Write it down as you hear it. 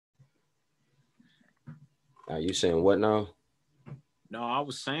Are you saying what now? No, I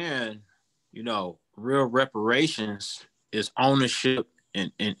was saying, real reparations is ownership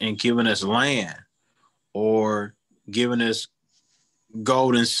and giving us land or giving us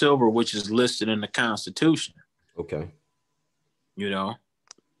gold and silver, which is listed in the Constitution. Okay.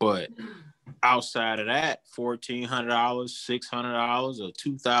 But outside of that, $1,400, $600, or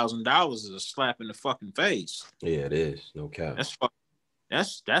 $2,000 is a slap in the fucking face. Yeah, it is. No cap.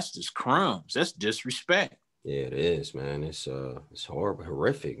 That's just crumbs. That's disrespect. Yeah, it is, man. It's horrible,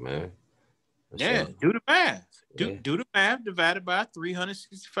 horrific, man. Do the math. Do the math divided by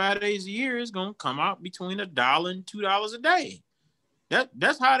 365 days a year is gonna come out between $1 and $2 a day.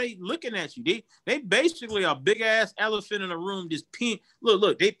 That's how they looking at you. They basically a big ass elephant in the room just peeing.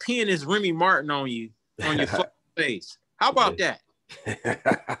 Look, they peeing this Remy Martin on you on your fucking face. How about that?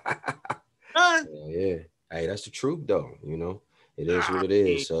 Huh? Yeah. Hey, that's the truth though. It is what it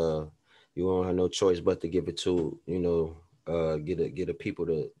is. You won't have no choice but to give it to, get a people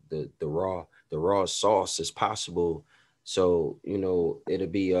the raw sauce as possible. So, it'll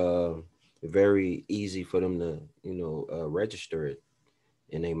be very easy for them to, register it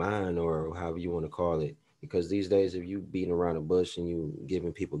in their mind or however you want to call it. Because these days, if you beating around the bush and you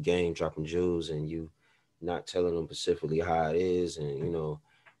giving people game, dropping jewels, and you not telling them specifically how it is, and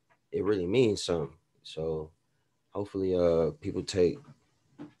it really means something. So hopefully people take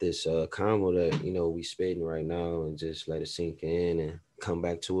this combo that we spitting right now and just let it sink in and come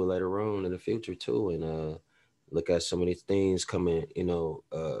back to it later on in the future too, and look at some of these things coming to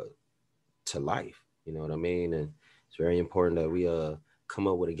life. You know what I mean? And it's very important that we come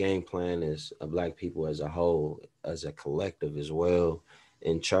up with a game plan as a Black people as a whole, as a collective as well,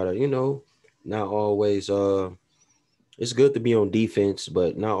 and try to not always it's good to be on defense,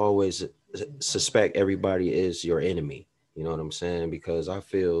 but not always suspect everybody is your enemy. You know what I'm saying? Because I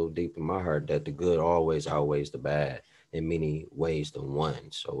feel deep in my heart that the good always outweighs the bad in many ways than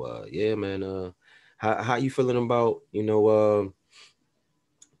one. So yeah, man. How you feeling about Then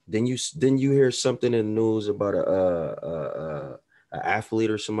you hear something in the news about a athlete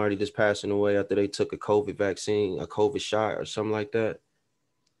or somebody just passing away after they took a COVID vaccine, a COVID shot or something like that?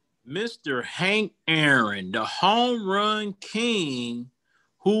 Mr. Hank Aaron, the home run king,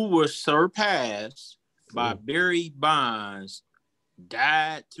 who was surpassed by Barry Bonds,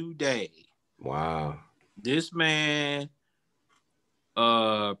 died today. Wow. This man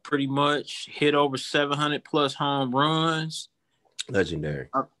pretty much hit over 700 plus home runs. Legendary.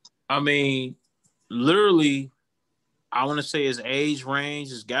 I mean, literally, I want to say his age range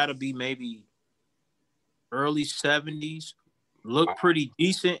has got to be maybe early 70s. Looked pretty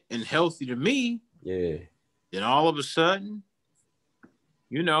decent and healthy to me. Yeah. Then all of a sudden,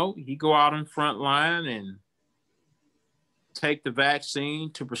 he go out in front line and take the vaccine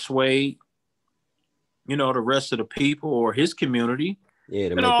to persuade, the rest of the people or his community. Yeah,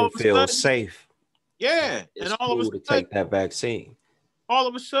 to make them feel safe. Yeah. It's cool to take that vaccine. All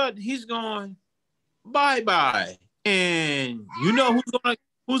of a sudden, he's going, bye-bye. And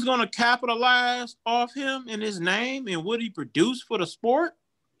who's gonna capitalize off him and his name and what he produced for the sport?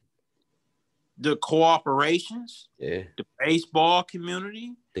 The corporations, the baseball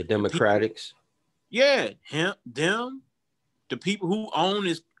community, the Democrats. The people who own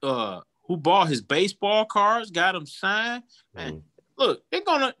his who bought his baseball cards, got them signed. Man, look, they're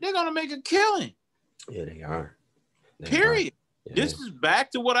gonna make a killing. Yeah, they are. Period. Yeah. This is back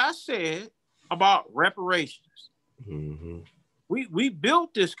to what I said about reparations. Mm-hmm. We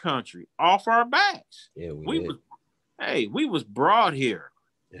built this country off our backs. Yeah, we was brought here.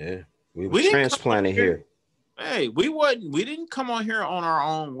 Yeah, we were transplanted here. Hey, we didn't come on here on our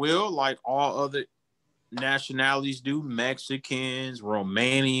own will like all other nationalities do. Mexicans,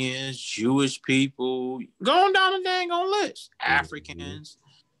 Romanians, Jewish people, going down the dang on list. Africans,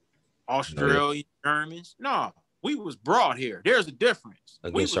 Australian, Germans. No, we was brought here. There's a difference.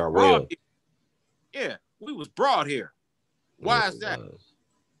 Against our will. Yeah, we was brought here. Why is that?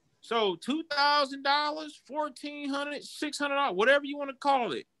 So $2,000, $1,400, $600, whatever you want to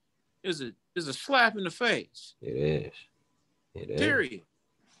call it, is a slap in the face. It is. Period.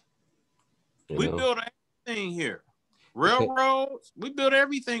 We built everything here. Railroads, we built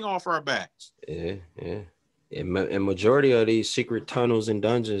everything off our backs. Yeah. And majority of these secret tunnels and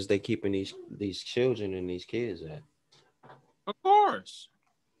dungeons, they keeping these children and these kids at. Of course.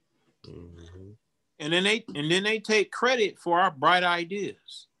 Mm-hmm. And then they take credit for our bright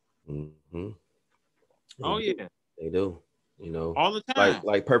ideas. Mm-hmm. Oh yeah, they do. All the time.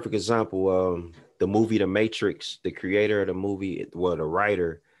 Like perfect example. The movie The Matrix. The creator of the movie, the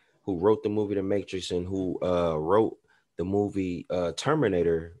writer who wrote the movie The Matrix and who wrote the movie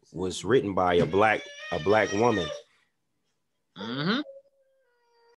Terminator was written by a black woman. Mm-hmm.